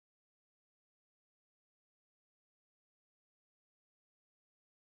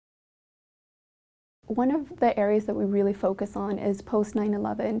One of the areas that we really focus on is post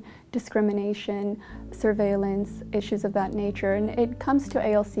 9/11 discrimination, surveillance, issues of that nature. And it comes to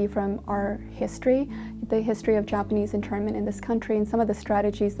ALC from our history, the history of Japanese internment in this country, and some of the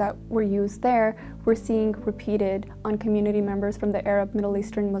strategies that were used there we're seeing repeated on community members from the Arab, Middle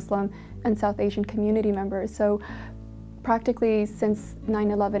Eastern, Muslim, and South Asian community members. So practically since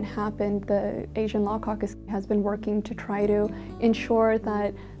 9/11 happened, the Asian Law Caucus has been working to try to ensure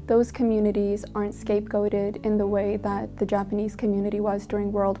that those communities aren't scapegoated in the way that the Japanese community was during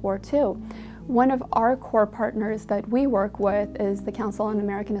World War II. One of our core partners that we work with is the Council on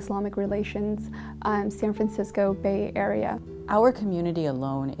American Islamic Relations, San Francisco Bay Area. Our community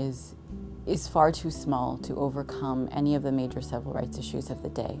alone is far too small to overcome any of the major civil rights issues of the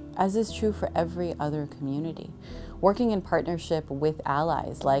day, as is true for every other community. Working in partnership with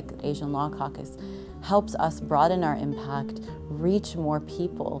allies like Asian Law Caucus helps us broaden our impact, reach more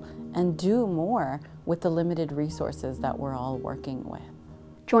people, and do more with the limited resources that we're all working with.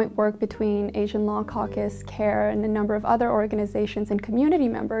 Joint work between Asian Law Caucus, CAIR, and a number of other organizations and community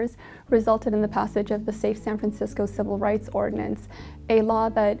members resulted in the passage of the Safe San Francisco Civil Rights Ordinance, a law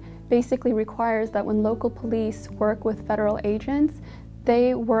that basically requires that when local police work with federal agents,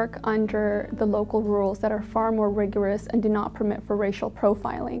 they work under the local rules that are far more rigorous and do not permit for racial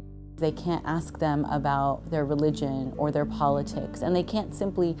profiling. They can't ask them about their religion or their politics, and they can't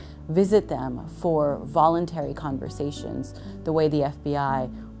simply visit them for voluntary conversations the way the FBI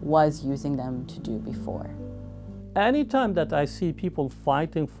was using them to do before. Anytime that I see people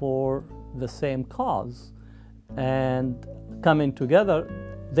fighting for the same cause and coming together,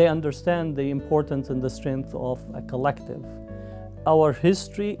 they understand the importance and the strength of a collective. Our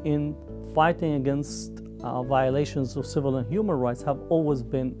history in fighting against violations of civil and human rights have always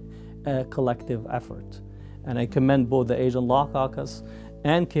been a collective effort. And I commend both the Asian Law Caucus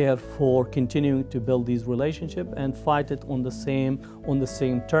and CAIR for continuing to build these relationships and fight it on the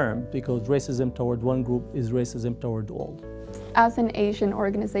same term, because racism toward one group is racism toward all. As an Asian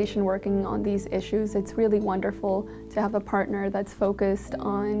organization working on these issues, it's really wonderful to have a partner that's focused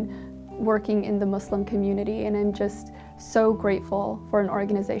on working in the Muslim community, and I'm just so grateful for an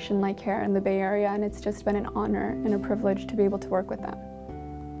organization like CAIR in the Bay Area, and it's just been an honor and a privilege to be able to work with them.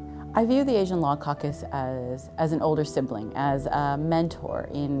 I view the Asian Law Caucus as an older sibling, as a mentor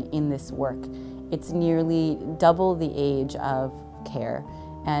in this work. It's nearly double the age of CAIR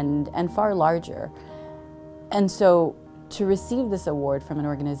and far larger. And so to receive this award from an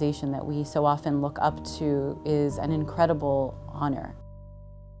organization that we so often look up to is an incredible honor.